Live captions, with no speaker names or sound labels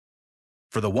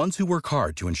For the ones who work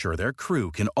hard to ensure their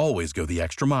crew can always go the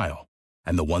extra mile,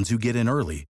 and the ones who get in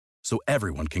early so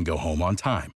everyone can go home on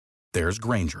time, there's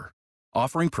Grainger,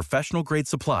 offering professional-grade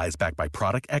supplies backed by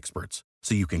product experts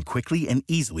so you can quickly and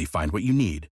easily find what you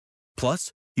need.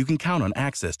 Plus, you can count on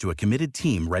access to a committed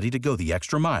team ready to go the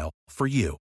extra mile for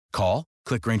you. Call,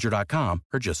 click Grainger.com,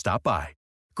 or just stop by.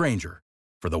 Grainger,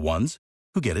 for the ones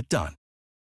who get it done.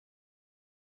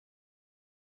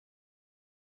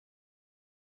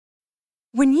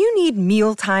 When you need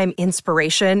mealtime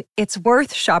inspiration, it's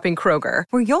worth shopping Kroger,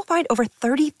 where you'll find over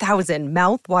 30,000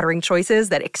 mouth-watering choices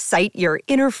that excite your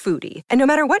inner foodie. And no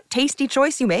matter what tasty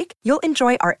choice you make, you'll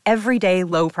enjoy our everyday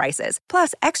low prices,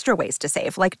 plus extra ways to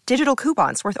save, like digital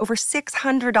coupons worth over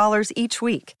 $600 each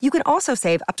week. You can also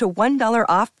save up to $1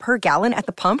 off per gallon at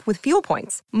the pump with fuel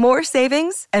points. More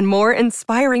savings and more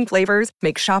inspiring flavors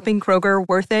make shopping Kroger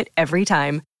worth it every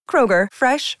time. Kroger,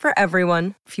 fresh for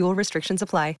everyone. Fuel restrictions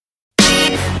apply.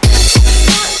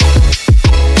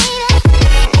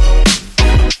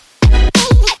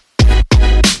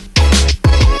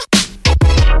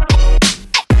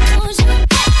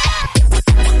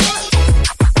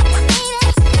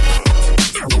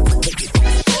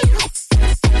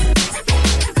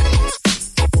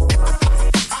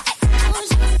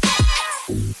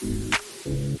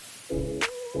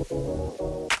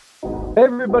 Hey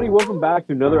everybody, welcome back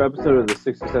to another episode of the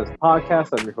 60 Cents Podcast.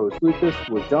 I'm your host Lucas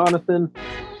with Jonathan,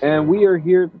 and we are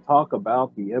here to talk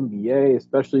about the NBA,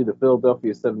 especially the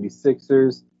Philadelphia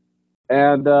 76ers.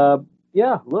 And I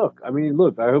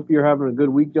hope you're having a good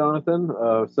week, Jonathan.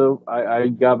 So I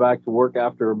got back to work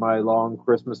after my long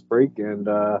Christmas break, and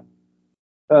I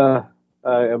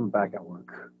am back at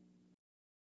work.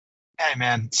 Hey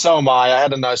man, so am I. I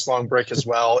had a nice long break as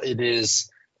well. It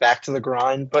is back to the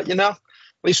grind, but at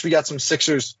least we got some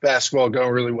Sixers basketball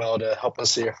going really well to help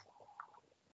us here.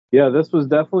 Yeah, this was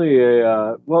definitely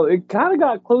it kind of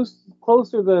got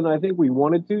closer than I think we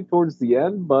wanted to towards the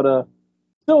end, but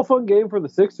still a fun game for the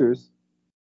Sixers.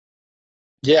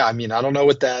 Yeah, I mean, I don't know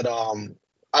what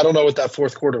that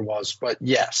fourth quarter was, but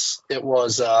yes, it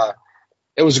was a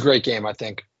great game, I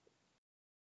think.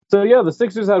 So yeah, the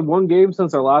Sixers had one game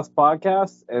since our last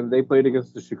podcast, and they played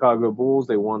against the Chicago Bulls.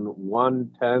 They won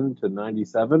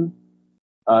 110-97.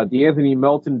 DeAnthony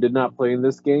Melton did not play in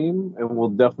this game, and we'll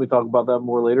definitely talk about that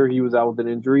more later. He was out with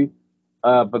an injury.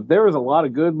 But there was a lot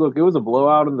of good. Look, it was a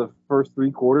blowout in the first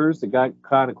three quarters. It got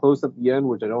kind of close at the end,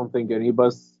 which I don't think any of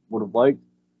us would have liked.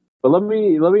 But let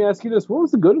me ask you this. What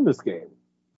was the good in this game?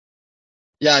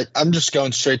 Yeah, I'm just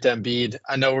going straight to Embiid.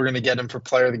 I know we're going to get him for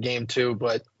player of the game too,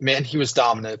 but man, he was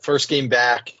dominant. First game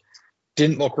back,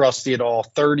 didn't look rusty at all.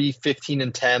 30, 15,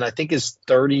 and 10. I think his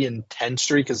 30 and 10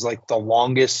 streak is like the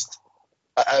longest.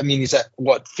 I mean, he's at,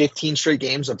 15 straight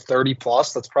games of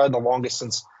 30-plus? That's probably the longest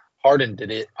since Harden did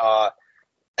it.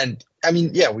 And, I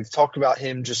mean, yeah, we've talked about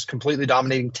him just completely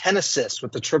dominating 10 assists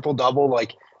with the triple-double.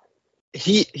 Like,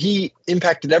 he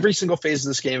impacted every single phase of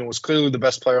this game and was clearly the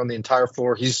best player on the entire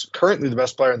floor. He's currently the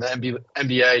best player in the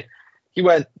NBA. He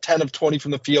went 10 of 20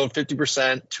 from the field,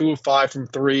 50%, 2 of 5 from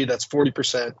 3, that's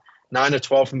 40%, 9 of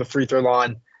 12 from the free throw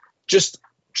line. Just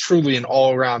truly an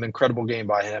all-around incredible game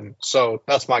by him. So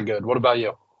that's my good. What about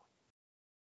you?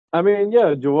 I mean,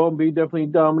 yeah, Joel Embiid definitely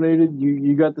dominated.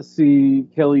 You got to see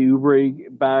Kelly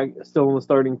Oubre back, still in the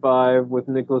starting five with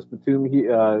Nicholas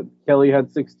Batum. Kelly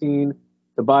had 16,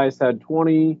 Tobias had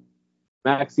 20,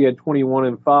 Maxey had 21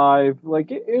 and 5. Like,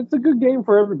 it's a good game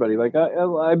for everybody. Like,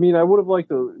 I mean, I would have liked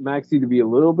Maxey to be a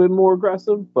little bit more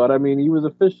aggressive, but I mean, he was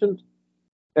efficient,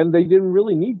 and they didn't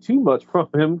really need too much from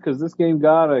him because this game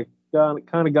kind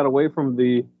of got away from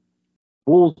the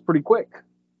Bulls pretty quick.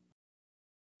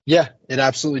 Yeah, it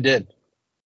absolutely did.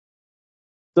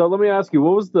 So let me ask you,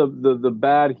 what was the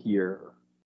bad here?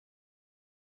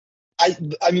 I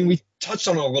mean, we touched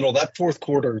on it a little. That fourth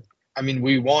quarter, I mean,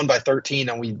 we won by 13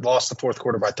 and we lost the fourth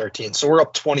quarter by 13. So we're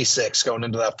up 26 going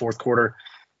into that fourth quarter.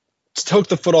 Took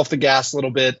the foot off the gas a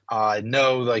little bit. I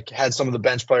know, had some of the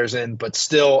bench players in, but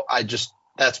still,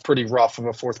 that's pretty rough of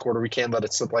a fourth quarter. We can't let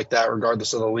it slip like that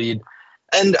regardless of the lead.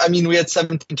 And, I mean, we had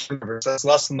 17 turnovers. That's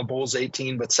less than the Bulls'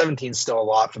 18, but 17 is still a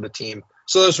lot for the team.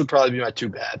 So those would probably be my two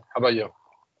bad. How about you?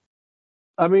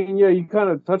 I mean, yeah, you kind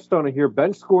of touched on it here.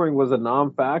 Bench scoring was a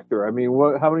non-factor. I mean,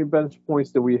 how many bench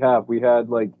points did we have? We had,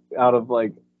 out of,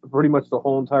 pretty much the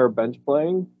whole entire bench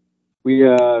playing, we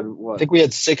had, what? I think we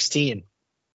had 16.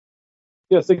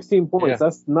 Yeah, 16 points. Yeah.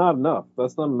 That's not enough.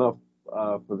 That's not enough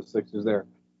for the Sixers there.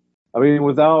 I mean,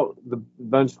 without the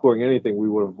bench scoring anything, we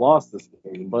would have lost this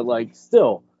game. But,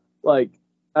 still, I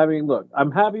mean, look,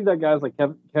 I'm happy that guys like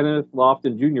Kenneth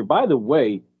Lofton Jr., by the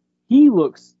way, he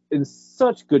looks in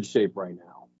such good shape right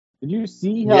now. Did you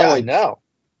see how Yeah, I know.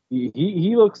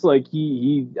 he looks like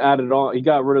he added on, he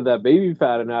got rid of that baby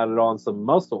fat and added on some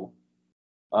muscle.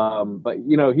 But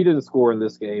he didn't score in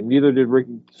this game. Neither did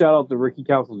Ricky. Shout out to Ricky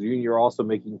Council Jr. also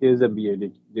making his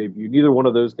NBA debut. Neither one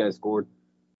of those guys scored.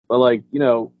 But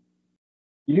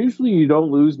usually you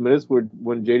don't lose minutes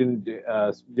when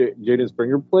Jaden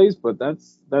Springer plays, but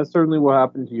that's certainly what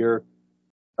happened here.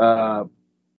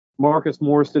 Marcus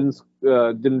Morris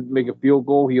didn't make a field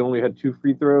goal. He only had 2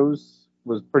 free throws.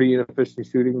 Was pretty inefficient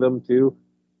shooting them too.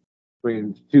 I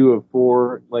mean, 2 of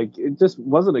 4. Like, it just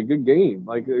wasn't a good game.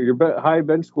 Like, your high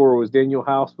bench scorer was Daniel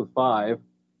House with 5,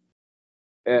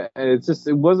 and it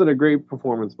wasn't a great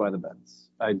performance by the Bens.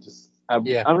 I'm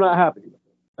not happy with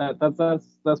it.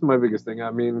 That's my biggest thing.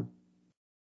 I mean,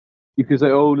 you could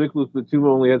say, oh, Nicholas Batum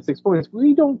only had 6 points.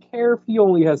 We don't care if he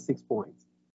only has 6 points.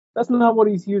 That's not what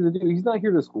he's here to do. He's not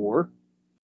here to score.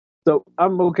 So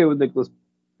I'm okay with Nicholas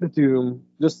Batum.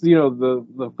 Just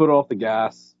the foot off the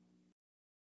gas.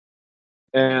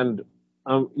 And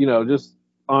just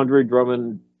Andre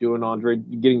Drummond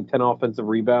getting 10 offensive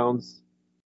rebounds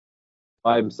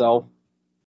by himself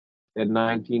at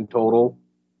 19 total.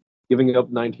 Giving up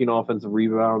 19 offensive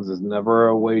rebounds is never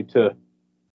a way to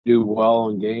do well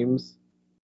in games.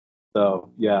 So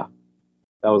yeah,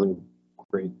 that wasn't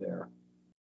great there.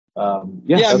 I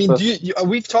mean,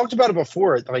 we've talked about it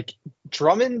before. Like,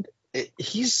 Drummond,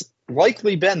 he's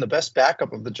likely been the best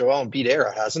backup of the Joel Embiid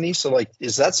era, hasn't he? So,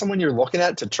 is that someone you're looking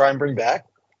at to try and bring back?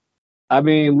 I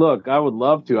mean, look, I would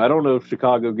love to. I don't know if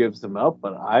Chicago gives him up,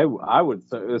 but I would,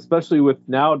 especially with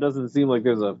now, it doesn't seem like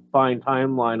there's a fine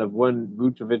timeline of when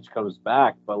Vucevic comes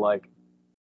back. But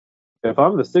if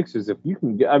I'm the Sixers, if you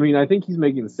can get, I mean, I think he's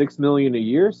making $6 million a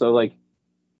year, so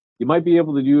you might be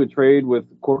able to do a trade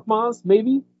with Korkmaz,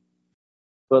 maybe.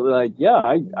 But I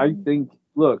think,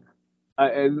 look,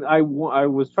 I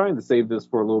was trying to save this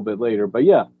for a little bit later, but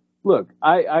yeah, look,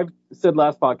 I've said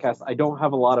last podcast, I don't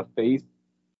have a lot of faith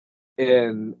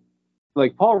in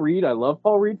Paul Reed. I love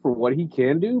Paul Reed for what he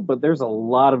can do, but there's a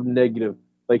lot of negative.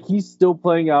 He's still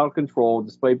playing out of control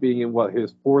despite being in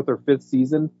his 4th or 5th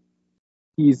season.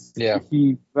 He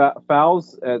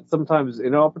fouls at sometimes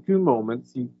inopportune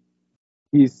moments.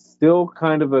 He's still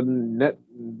kind of a net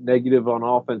negative on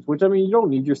offense, which, I mean, you don't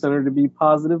need your center to be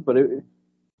positive, but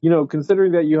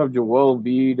considering that you have Joel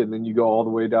Embiid and then you go all the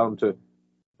way down to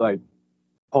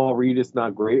Paul Reed is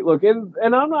not great. Look, and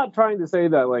I'm not trying to say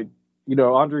that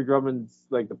Andre Drummond's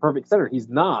the perfect center. He's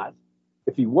not.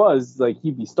 If he was,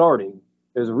 he'd be starting.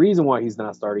 There's a reason why he's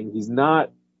not starting. He's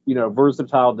not,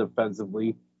 versatile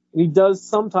defensively, and he does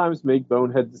sometimes make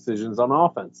bonehead decisions on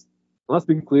offense. And let's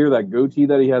be clear, that goatee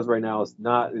that he has right now is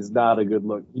not a good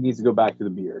look. He needs to go back to the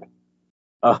beard.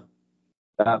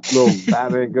 That little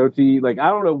Batman goatee, I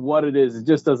don't know what it is. It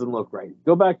just doesn't look right.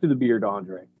 Go back to the beard,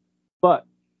 Andre. But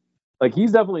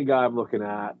he's definitely a guy I'm looking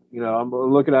at. I'm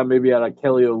looking at maybe at a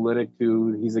Kelly Olynyk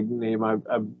too. He's a name I've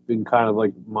been kind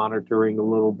of monitoring a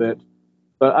little bit.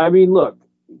 But I mean, look,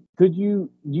 do you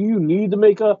need to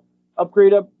make a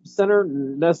upgrade up center?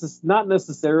 Not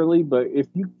necessarily, but if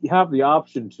you have the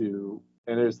option to,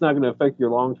 and it's not going to affect your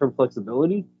long-term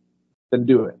flexibility, then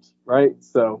do it, right?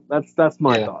 So that's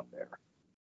my thought there.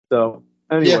 So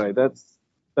anyway, that's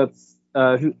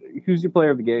who's your player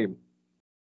of the game?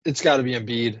 It's got to be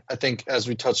Embiid, I think, as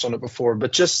we touched on it before.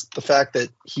 But just the fact that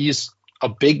he's a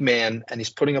big man and he's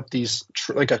putting up these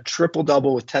a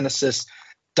triple-double with 10 assists,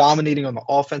 dominating on the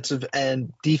offensive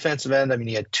end, defensive end. I mean,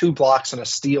 he had 2 blocks and a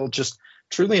steal, just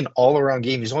truly an all-around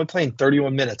game. He's only playing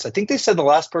 31 minutes. I think they said the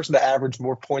last person to average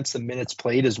more points than minutes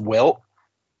played is Wilt.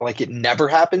 It never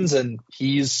happens, and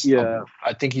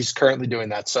I think he's currently doing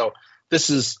that. So this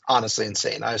is honestly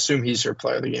insane. I assume he's your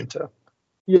player of the game too.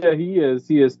 Yeah, he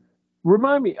is.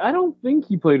 Remind me, I don't think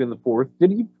he played in the 4th.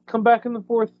 Did he come back in the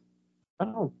 4th? I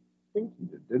don't think he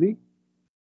did he?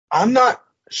 I'm not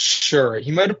sure.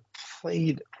 He might have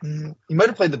played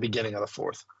the beginning of the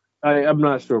 4th. I'm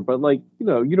not sure, but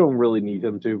you don't really need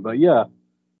him to. But yeah,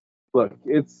 look,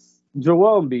 it's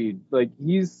Joel Embiid.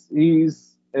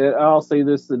 He's I'll say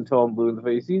this until I'm blue in the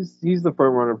face. He's the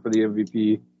front runner for the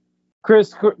MVP.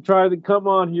 Chris, try to come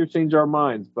on here, change our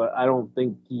minds, but I don't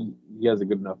think he has a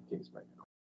good enough case right now.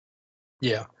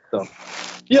 Yeah. So.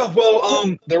 Yeah,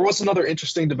 well, there was another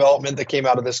interesting development that came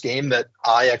out of this game that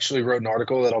I actually wrote an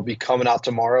article that'll be coming out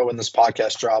tomorrow when this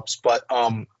podcast drops. But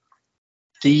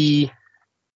the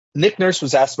Nick Nurse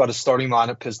was asked about his starting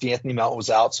lineup because D'Anthony Melton was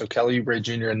out, so Kelly Oubre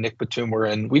Jr. and Nick Batum were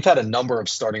in. We've had a number of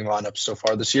starting lineups so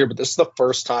far this year, but this is the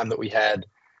first time that we had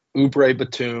Oubre,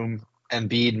 Batum,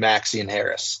 Embiid, Maxey, and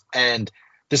Harris. And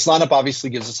this lineup obviously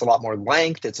gives us a lot more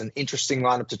length. It's an interesting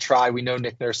lineup to try. We know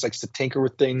Nick Nurse likes to tinker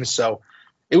with things, so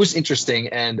it was interesting.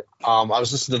 And I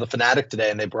was listening to The Fanatic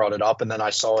today, and they brought it up, and then I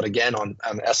saw it again on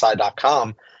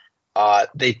SI.com.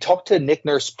 They talked to Nick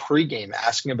Nurse pregame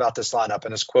asking about this lineup,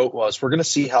 and his quote was, "We're going to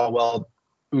see how well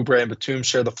Oubre and Batum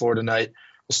share the floor tonight.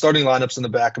 The starting lineup's in the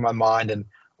back of my mind, and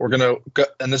we're going to go,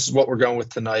 and this is what we're going with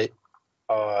tonight,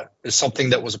 is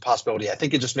something that was a possibility. I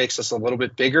think it just makes us a little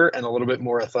bit bigger and a little bit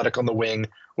more athletic on the wing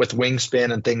with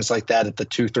wingspan and things like that at the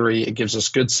 2-3. It gives us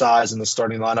good size in the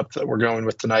starting lineup that we're going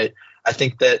with tonight. I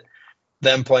think that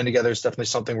them playing together is definitely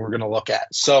something we're going to look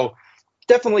at." So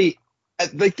definitely,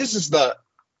 like, this is the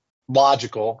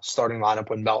logical starting lineup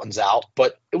when Melton's out,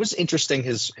 but it was interesting,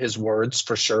 his words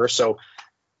for sure. So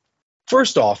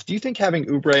first off, do you think having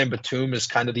Oubre and Batum is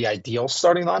kind of the ideal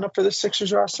starting lineup for the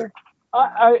Sixers roster?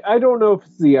 I don't know if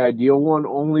it's the ideal one,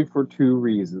 only for two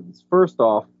reasons. First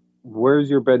off, where's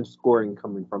your bench scoring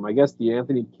coming from? I guess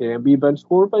DeAnthony can be a bench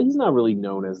scorer, but he's not really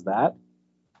known as that,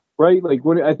 right? Like,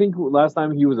 I think last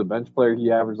time he was a bench player,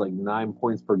 he averaged like 9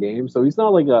 points per game. So he's not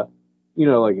like a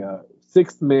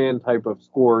sixth man type of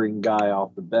scoring guy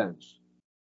off the bench.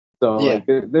 So like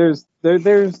there's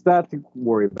that to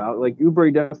worry about. Like,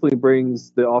 Oubre definitely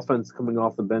brings the offense coming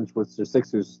off the bench, which the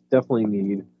Sixers definitely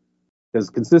need, because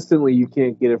consistently you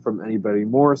can't get it from anybody.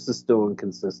 Morris is still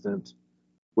inconsistent.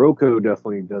 Rocco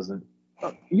definitely doesn't.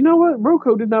 You know what?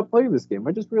 Rocco did not play in this game.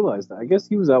 I just realized that. I guess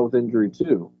he was out with injury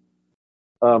too.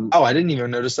 I didn't even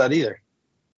notice that either.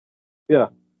 Yeah.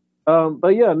 But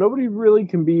yeah, nobody really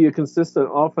can be a consistent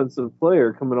offensive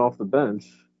player coming off the bench.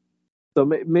 So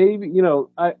maybe,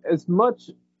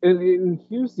 and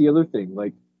here's the other thing.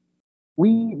 Like,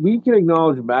 we can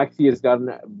acknowledge Maxey has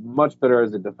gotten much better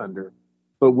as a defender.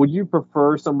 But would you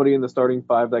prefer somebody in the starting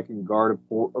five that can guard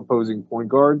opposing point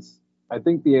guards? I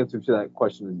think the answer to that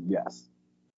question is yes.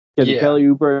 Can Kelly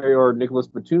Oubre or Nicholas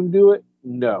Batum do it?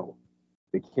 No,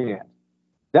 they can't.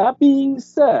 That being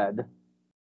said,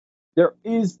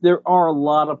 there are a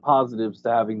lot of positives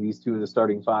to having these two in the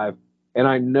starting five, and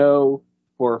I know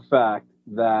for a fact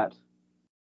that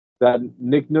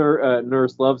Nick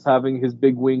Nurse loves having his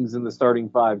big wings in the starting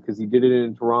five, because he did it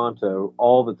in Toronto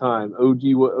all the time. OG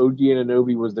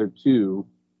Anunoby was there too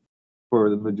for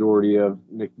the majority of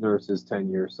Nick Nurse's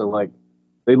tenure. So like,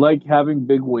 they like having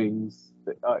big wings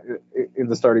in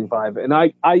the starting five, and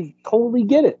I totally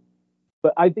get it.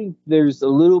 But I think there's a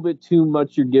little bit too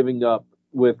much you're giving up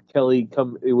with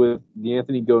with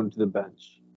DeAnthony going to the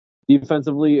bench,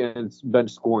 defensively and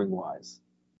bench scoring wise.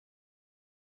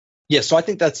 Yeah, so I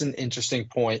think that's an interesting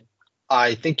point.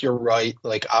 I think you're right.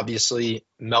 Like, obviously,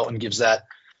 Melton gives that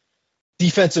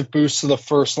defensive boost to the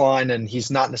first line, and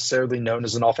he's not necessarily known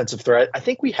as an offensive threat. I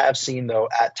think we have seen, though,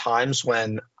 at times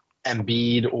when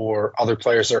Embiid or other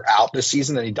players are out this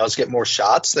season and he does get more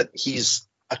shots, that he's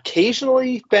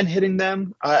occasionally been hitting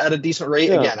them at a decent rate.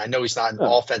 Yeah. Again, I know he's not an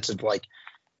offensive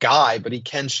guy, but he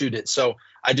can shoot it. So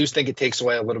I do think it takes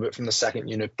away a little bit from the second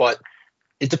unit, but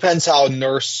it depends how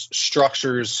Nurse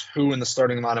structures who in the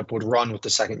starting lineup would run with the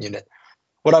second unit.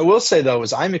 What I will say, though,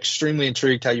 is I'm extremely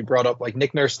intrigued how you brought up, like,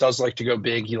 Nick Nurse does like to go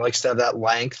big. He likes to have that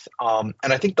length. And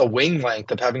I think the wing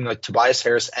length of having like Tobias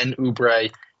Harris and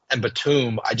Oubre and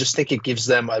Batum, I just think it gives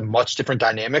them a much different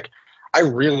dynamic. I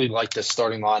really like this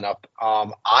starting lineup.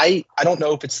 I don't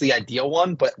know if it's the ideal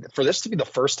one, but for this to be the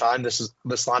first time this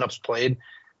lineup's played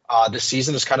this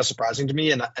season is kind of surprising to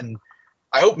me. And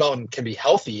I hope Melton can be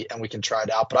healthy and we can try it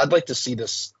out, but I'd like to see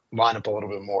this lineup a little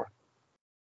bit more.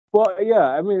 Well, yeah,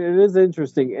 I mean, it is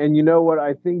interesting. And you know what?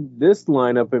 I think this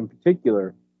lineup in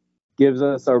particular gives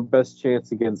us our best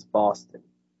chance against Boston.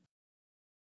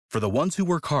 For the ones who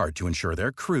work hard to ensure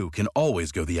their crew can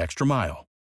always go the extra mile,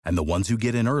 and the ones who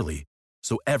get in early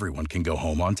so everyone can go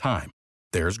home on time,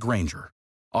 there's Grainger,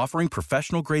 offering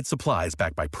professional-grade supplies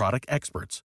backed by product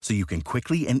experts so you can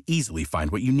quickly and easily find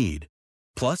what you need.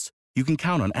 Plus, you can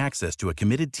count on access to a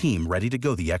committed team ready to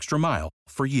go the extra mile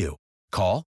for you.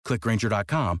 Call, click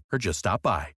Grainger.com, or just stop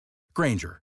by.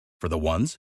 Grainger, for the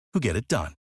ones who get it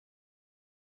done.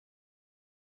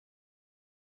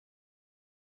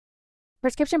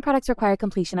 Prescription products require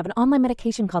completion of an online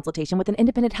medication consultation with an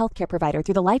independent healthcare provider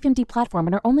through the LifeMD platform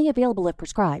and are only available if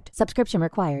prescribed. Subscription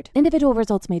required. Individual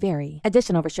results may vary.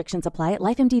 Additional restrictions apply at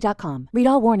lifemd.com. Read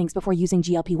all warnings before using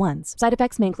GLP-1s. Side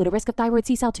effects may include a risk of thyroid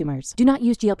C-cell tumors. Do not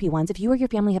use GLP-1s if you or your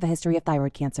family have a history of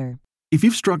thyroid cancer. If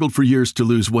you've struggled for years to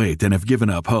lose weight and have given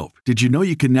up hope, did you know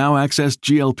you can now access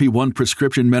GLP-1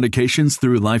 prescription medications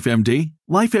through LifeMD?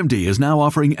 LifeMD is now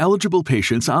offering eligible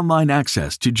patients online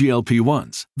access to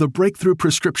GLP-1s, the breakthrough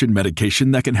prescription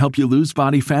medication that can help you lose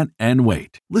body fat and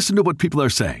weight. Listen to what people are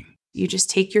saying. You just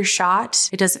take your shot.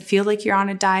 It doesn't feel like you're on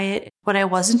a diet. What I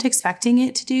wasn't expecting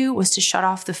it to do was to shut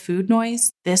off the food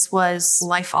noise. This was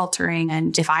life-altering,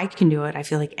 and if I can do it, I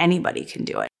feel like anybody can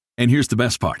do it. And here's the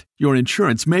best part. Your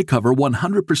insurance may cover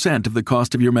 100% of the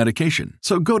cost of your medication.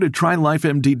 So go to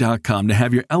TryLifeMD.com to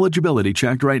have your eligibility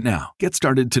checked right now. Get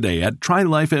started today at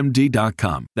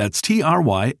TryLifeMD.com. That's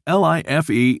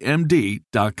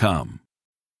TryLifeMD.com.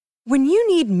 When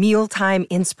you need mealtime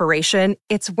inspiration,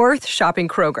 it's worth shopping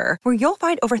Kroger, where you'll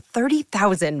find over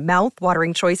 30,000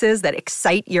 mouth-watering choices that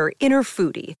excite your inner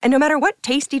foodie. And no matter what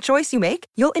tasty choice you make,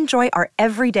 you'll enjoy our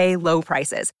everyday low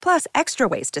prices, plus extra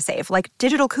ways to save, like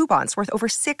digital coupons worth over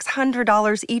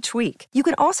 $600 each week. You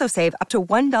can also save up to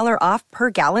 $1 off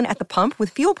per gallon at the pump with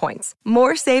fuel points.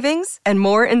 More savings and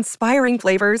more inspiring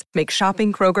flavors make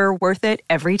shopping Kroger worth it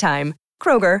every time.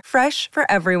 Kroger, fresh for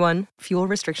everyone. Fuel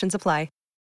restrictions apply.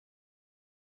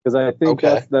 Because I think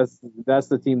that's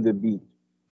the team to beat.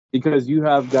 Because you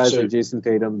have guys like Jason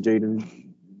Tatum, Jaylen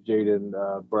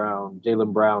Brown.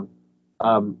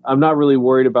 I'm not really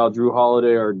worried about Drew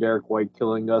Holiday or Derek White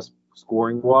killing us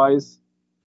scoring wise.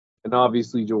 And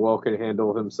obviously Joel can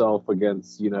handle himself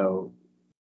against,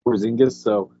 Porzingis.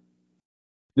 So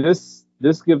this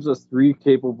gives us three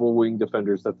capable wing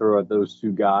defenders to throw at those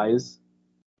two guys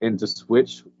and to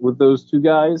switch with those two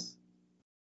guys.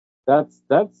 That's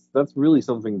really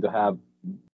something to have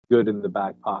good in the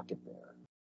back pocket there.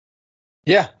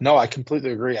 Yeah, no, I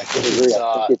completely agree. I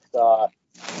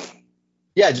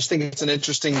just think it's an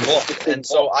interesting look. And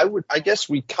so I guess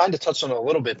we kind of touched on it a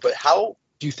little bit, but how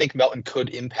do you think Melton could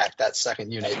impact that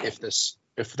second unit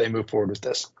if they move forward with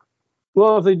this?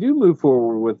 Well, if they do move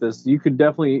forward with this, you could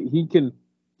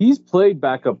he's played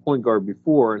backup point guard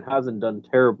before and hasn't done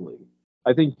terribly.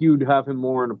 I think you'd have him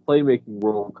more in a playmaking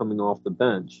role coming off the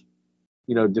bench.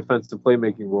 Defensive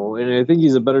playmaking role. And I think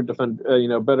he's a better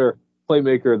better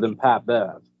playmaker than Pat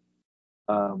Bev.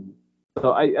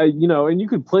 So and you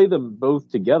could play them both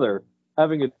together.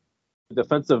 Having a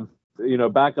defensive,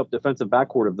 backup defensive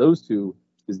backcourt of those two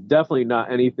is definitely not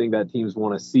anything that teams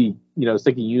want to see,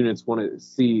 second units want to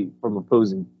see from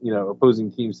opposing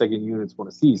teams, second units want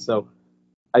to see. So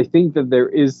I think that there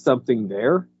is something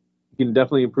there. You can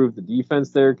definitely improve the defense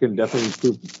there, can definitely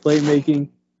improve the playmaking.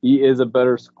 He is a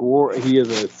better scorer. He is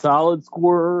a solid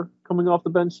scorer coming off the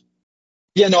bench.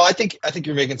 Yeah, no, I think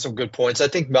you're making some good points. I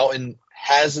think Melton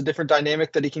has a different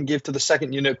dynamic that he can give to the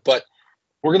second unit, but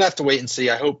we're going to have to wait and see.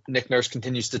 I hope Nick Nurse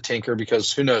continues to tinker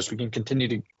because who knows, we can continue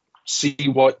to see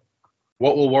what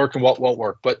will work and what won't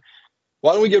work. But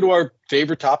why don't we go to our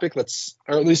favorite topic, or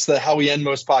at least how we end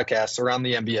most podcasts around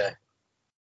the NBA.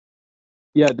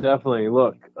 Yeah, definitely.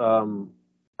 Look,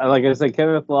 like I said,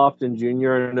 Kenneth Lofton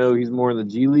Jr., I know he's more in the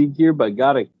G League here, but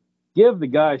got to give the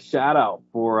guy a shout out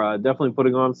for definitely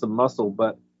putting on some muscle.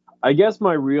 But I guess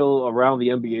my real around the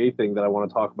NBA thing that I want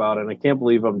to talk about, and I can't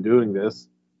believe I'm doing this,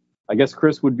 I guess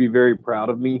Chris would be very proud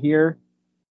of me here,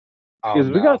 is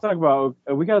we got to talk about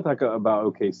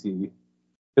OKC.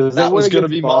 That was going to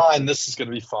be mine. This is going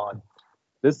to be fun.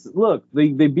 They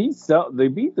beat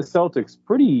the Celtics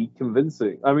pretty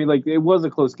convincing. I mean, it was a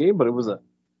close game, but it was a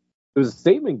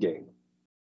statement game.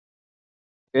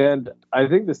 And I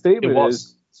think the statement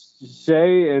is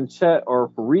Shea and Chet are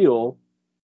for real.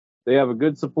 They have a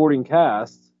good supporting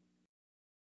cast.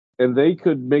 And they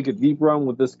could make a deep run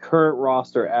with this current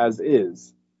roster as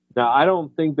is. Now, I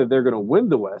don't think that they're going to win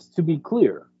the West, to be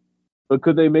clear. But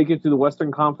could they make it to the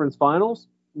Western Conference Finals?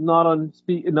 Not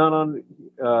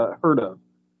unheard of.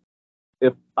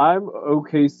 If I'm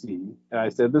OKC, and I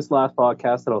said this last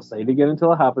podcast, and I'll say it again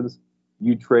until it happens,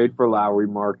 you trade for Lowry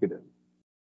Markkanen.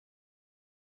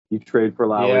 I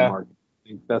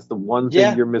think that's the one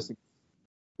thing you're missing.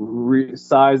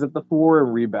 Size at the 4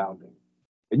 and rebounding.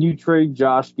 And you trade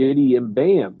Josh Giddey and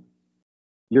bam,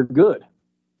 you're good.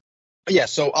 Yeah,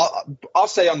 so I'll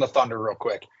say on the Thunder real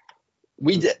quick.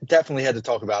 We definitely had to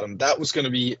talk about them. That was going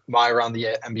to be my around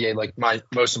the NBA, my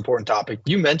most important topic.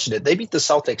 You mentioned it. They beat the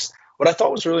Celtics. What I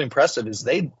thought was really impressive is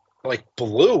they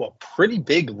blew a pretty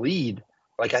big lead.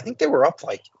 I think they were up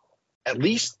at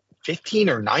least 15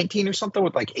 or 19 or something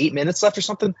with 8 minutes left or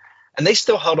something. And they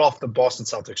still held off the Boston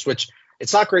Celtics, which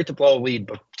it's not great to blow a lead,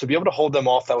 but to be able to hold them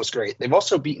off, that was great. They've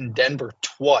also beaten Denver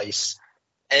twice,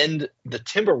 and the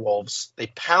Timberwolves, they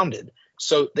pounded.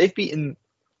 So they've beaten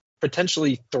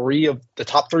potentially 3 of the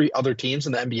top 3 other teams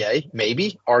in the NBA,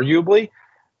 maybe, arguably.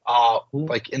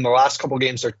 In the last couple of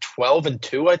games, they're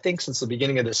 12-2, I think, since the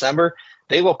beginning of December.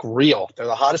 They look real. They're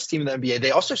the hottest team in the NBA.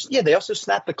 They also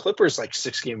snapped the Clippers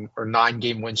 6-game or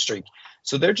 9-game win streak.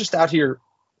 So they're just out here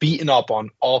beating up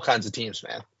on all kinds of teams,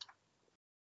 man.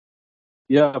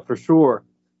 Yeah, for sure.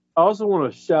 I also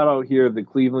want to shout out here the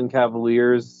Cleveland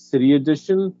Cavaliers City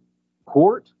Edition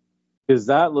court because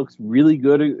that looks really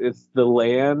good. It's the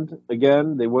land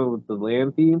again. They went with the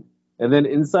land theme, and then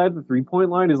inside the 3-point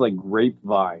line is like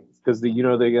grapevines because they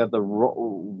got the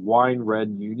wine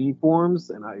red uniforms,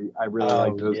 and I really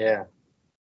like those.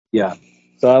 Yeah.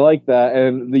 So I like that,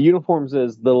 and the uniform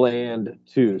says the land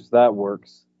too, so that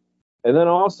works. And then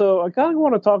also, I kind of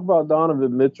want to talk about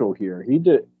Donovan Mitchell here.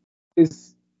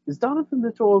 Is Donovan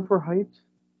Mitchell overhyped?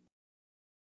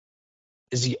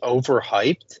 Is he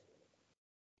overhyped?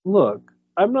 Look,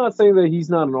 I'm not saying that he's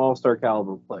not an all-star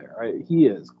caliber player. Right? He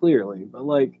is, clearly. But,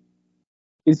 like,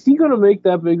 is he going to make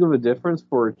that big of a difference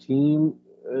for a team,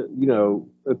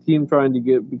 a team trying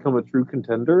to become a true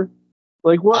contender?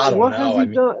 Like, what has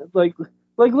he done? Like,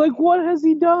 what has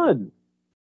he done?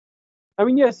 I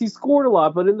mean, yes, he scored a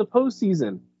lot, but in the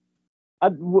postseason, I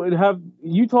would have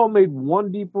Utah made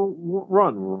one deep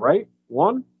run, right?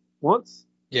 Once?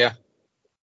 Yeah.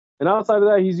 And outside of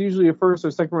that, he's usually a first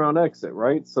or second round exit,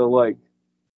 right? So, like,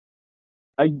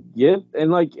 I get,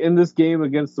 and like in this game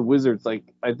against the Wizards, like,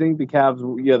 I think the Cavs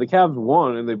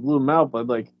won and they blew them out, but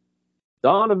like,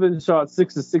 Donovan shot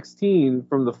 6 of 16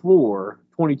 from the floor,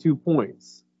 22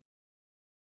 points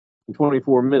in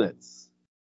 24 minutes.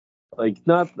 Like,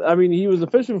 he was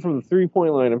efficient from the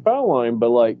 3-point line and foul line, but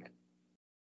like,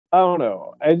 I don't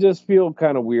know. I just feel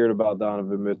kind of weird about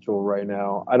Donovan Mitchell right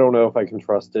now. I don't know if I can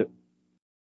trust it.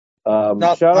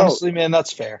 Honestly, man,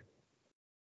 that's fair.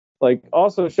 Like,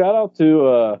 also, shout out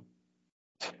to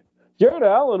Jared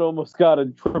Allen almost got a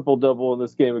triple-double in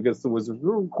this game against the Wizards.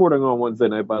 We're recording on Wednesday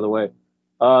night, by the way.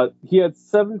 He had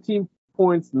 17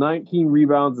 points, 19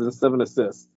 rebounds, and 7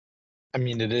 assists. I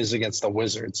mean, it is against the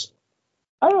Wizards.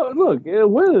 Look, a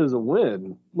win is a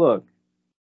win. Look.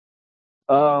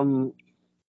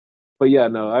 But yeah,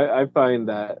 no, I found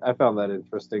that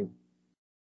interesting.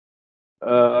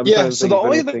 So the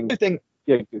only other thing.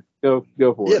 Yeah, go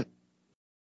for it.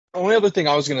 The only other thing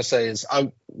I was going to say is,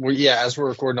 as we're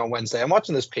recording on Wednesday, I'm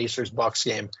watching this Pacers-Bucks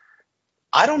game.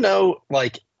 I don't know,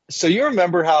 so you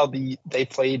remember how they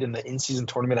played in the in-season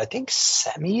tournament, I think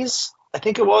semis,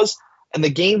 it was, and the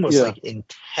game was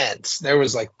intense. There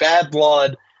was bad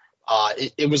blood.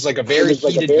 It was a very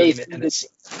heated game, and it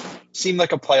seemed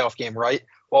like a playoff game, right?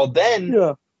 Well, then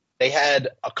they had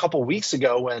a couple weeks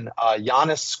ago when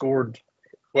Giannis scored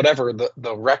whatever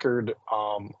the record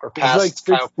or passed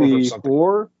Kyle Korver or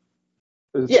something.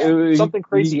 Something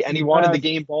crazy, and he wanted the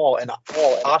game ball, and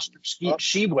Oscar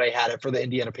Tshiebwe had it for the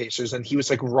Indiana Pacers, and he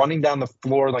was running down the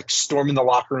floor, storming the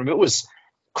locker room. It was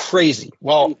crazy.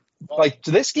 Well,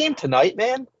 this game tonight,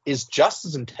 man, is just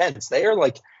as intense. They are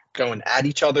going at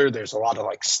each other. There's a lot of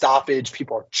stoppage.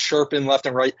 People are chirping left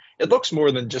and right. It looks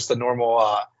more than just a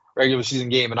normal regular season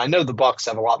game. And I know the Bucks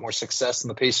have a lot more success than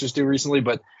the Pacers do recently,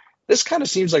 but this kind of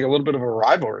seems like a little bit of a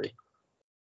rivalry.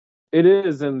 It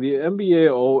is, and the NBA,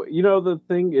 the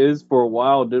thing is, for a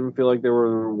while, it didn't feel like there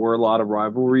were a lot of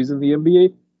rivalries in the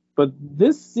NBA, but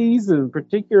this season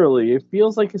particularly, it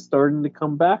feels like it's starting to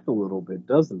come back a little bit,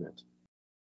 doesn't it?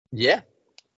 Yeah,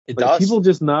 it does. People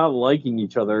just not liking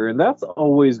each other, and that's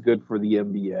always good for the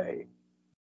NBA.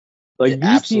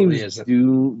 These teams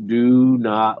do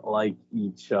not like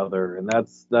each other, and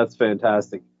that's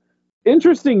fantastic.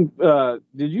 Interesting.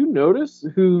 Did you notice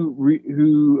who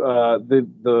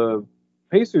the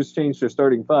Pacers changed their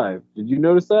starting five? Did you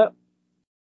notice that?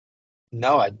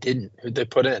 No, I didn't. Who'd they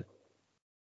put in?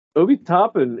 Obi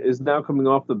Toppin is now coming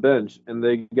off the bench, and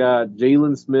they got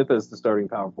Jalen Smith as the starting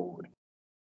power forward.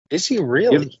 Is he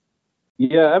really?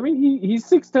 Yeah, I mean he's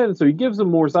 6'10", so he gives them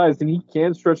more size, and he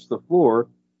can stretch the floor.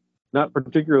 Not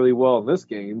particularly well in this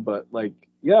game, but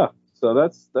yeah. So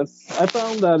that's I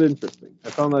found that interesting.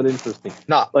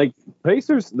 The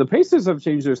Pacers have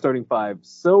changed their starting five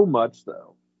so much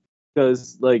though,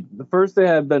 because the first they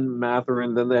had Ben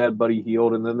Mathurin, then they had Buddy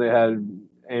Hield, and then they had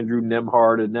Andrew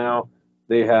Nembhard, and now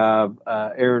they have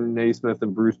Aaron Naismith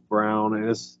and Bruce Brown, and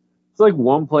it's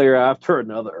one player after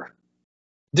another.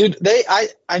 Dude, they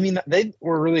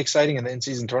were really exciting in the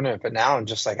in-season tournament, but now I'm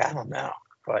just I don't know.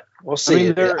 But we'll see.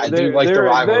 I do like the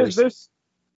rivalries.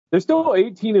 They're still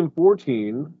 18 and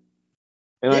 14,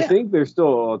 and I think they're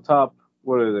still a top.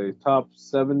 What are they? Top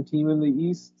 7 team in the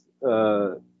East.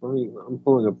 I'm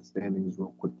pulling up the standings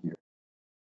real quick here.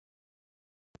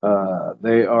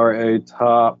 They are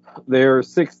They're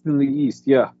 6th in the East.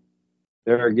 Yeah,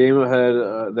 they're a game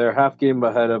ahead. They're half game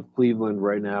ahead of Cleveland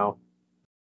right now.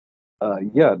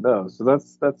 So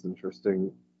that's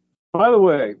interesting. By the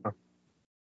way,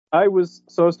 I was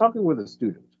talking with a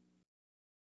student,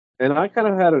 and I kind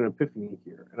of had an epiphany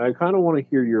here, and I kind of want to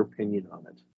hear your opinion on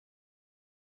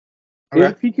it. Okay.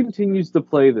 If he continues to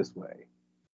play this way,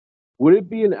 would it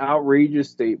be an outrageous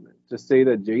statement to say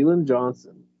that Jalen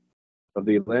Johnson of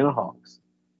the Atlanta Hawks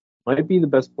might be the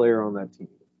best player on that team?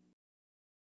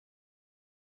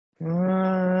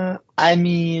 I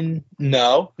mean,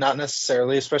 no, not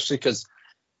necessarily, especially because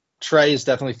Trey is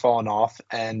definitely fallen off,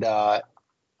 and I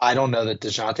don't know that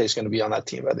DeJounte is going to be on that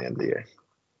team by the end of the year.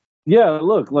 Yeah,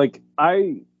 look, like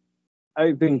I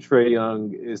think Trae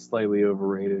Young is slightly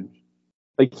overrated.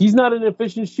 Like, he's not an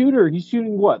efficient shooter. He's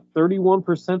shooting what,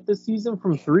 31% this season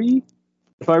from three,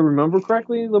 if I remember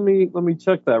correctly. Let me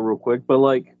check that real quick. But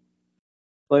like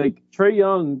Trae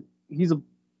Young, he's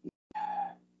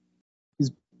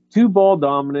too ball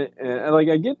dominant, and like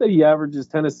I get that he averages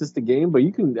 10 assists a game, but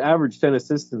you can average 10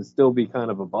 assists and still be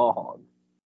kind of a ball hog.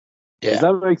 Yeah. Does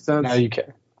that make sense? No, you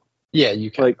can. Yeah,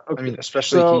 you can. Like, okay, I mean,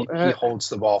 especially he holds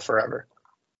the ball forever.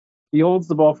 He holds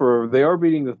the ball forever. They are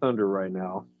beating the Thunder right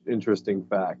now. Interesting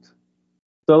fact.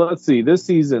 So let's see. This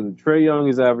season, Trae Young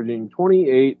is averaging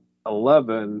 28,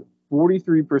 11,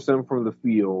 43% from the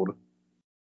field,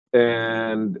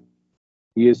 and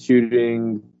he is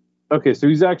shooting. Okay, so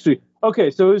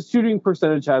his shooting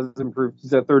percentage has improved.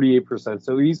 He's at 38%.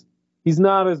 So he's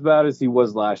not as bad as he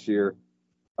was last year.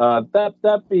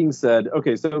 That being said,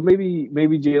 okay, so maybe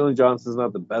Jalen Johnson's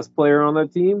not the best player on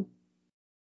that team,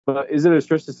 but is it a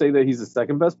stretch to say that he's the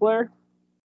second best player?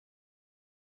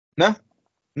 No,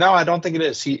 I don't think it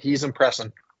is. He's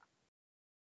impressing.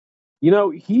 You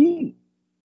know, if he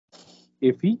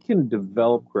can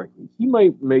develop correctly, he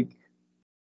might make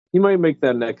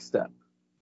that next step.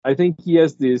 I think he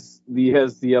has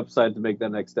the upside to make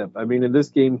that next step. I mean, in this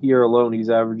game here alone, he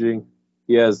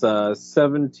has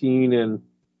 17 and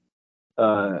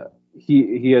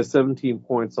he has 17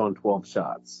 points on 12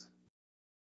 shots.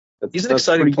 He's an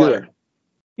exciting player. Good.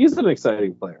 He's an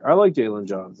exciting player. I like Jalen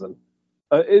Johnson.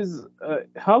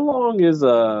 How long is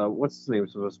what's his name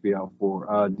supposed to be out for?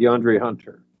 DeAndre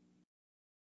Hunter.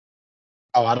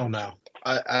 Oh, I don't know.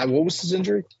 What was his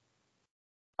injury?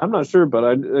 I'm not sure, but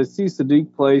I see Sadiq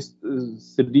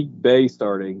Bey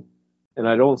starting, and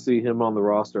I don't see him on the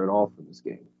roster at all for this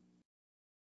game.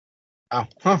 Oh,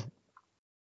 huh.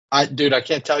 I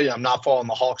can't tell you. I'm not following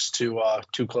the Hawks too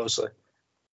closely.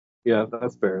 Yeah,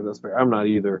 that's fair. I'm not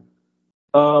either.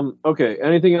 Okay.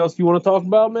 Anything else you want to talk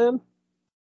about, man?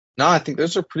 No, I think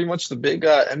those are pretty much the big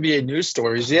NBA news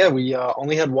stories. Yeah, we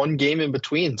only had one game in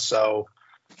between, so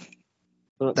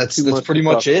that's pretty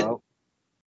much it. About.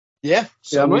 Yeah,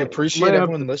 so we appreciate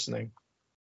everyone listening.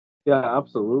 Yeah,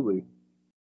 absolutely.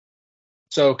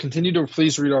 So continue to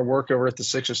please read our work over at the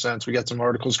Sixer Sense. We got some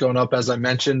articles going up, as I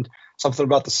mentioned, something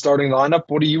about the starting lineup.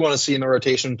 What do you want to see in the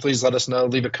rotation? Please let us know.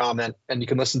 Leave a comment, and you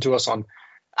can listen to us on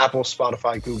Apple,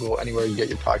 Spotify, Google, anywhere you get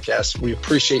your podcasts. We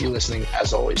appreciate you listening,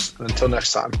 as always. And until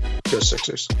next time, go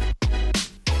Sixers.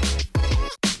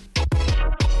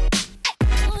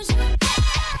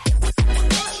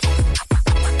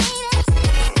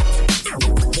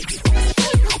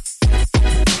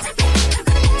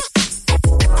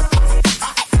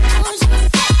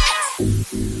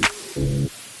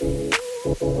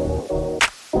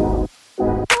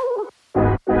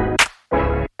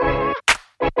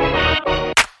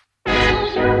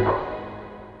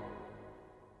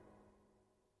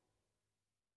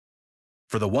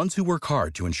 For the ones who work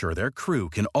hard to ensure their crew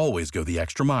can always go the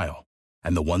extra mile,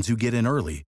 and the ones who get in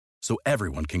early so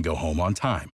everyone can go home on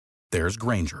time, there's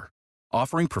Grainger,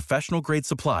 offering professional-grade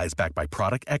supplies backed by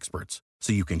product experts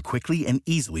so you can quickly and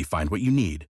easily find what you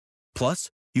need. Plus,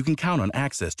 you can count on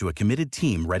access to a committed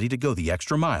team ready to go the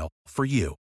extra mile for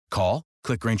you. Call,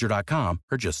 click Grainger.com,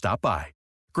 or just stop by.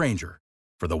 Grainger,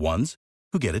 for the ones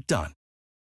who get it done.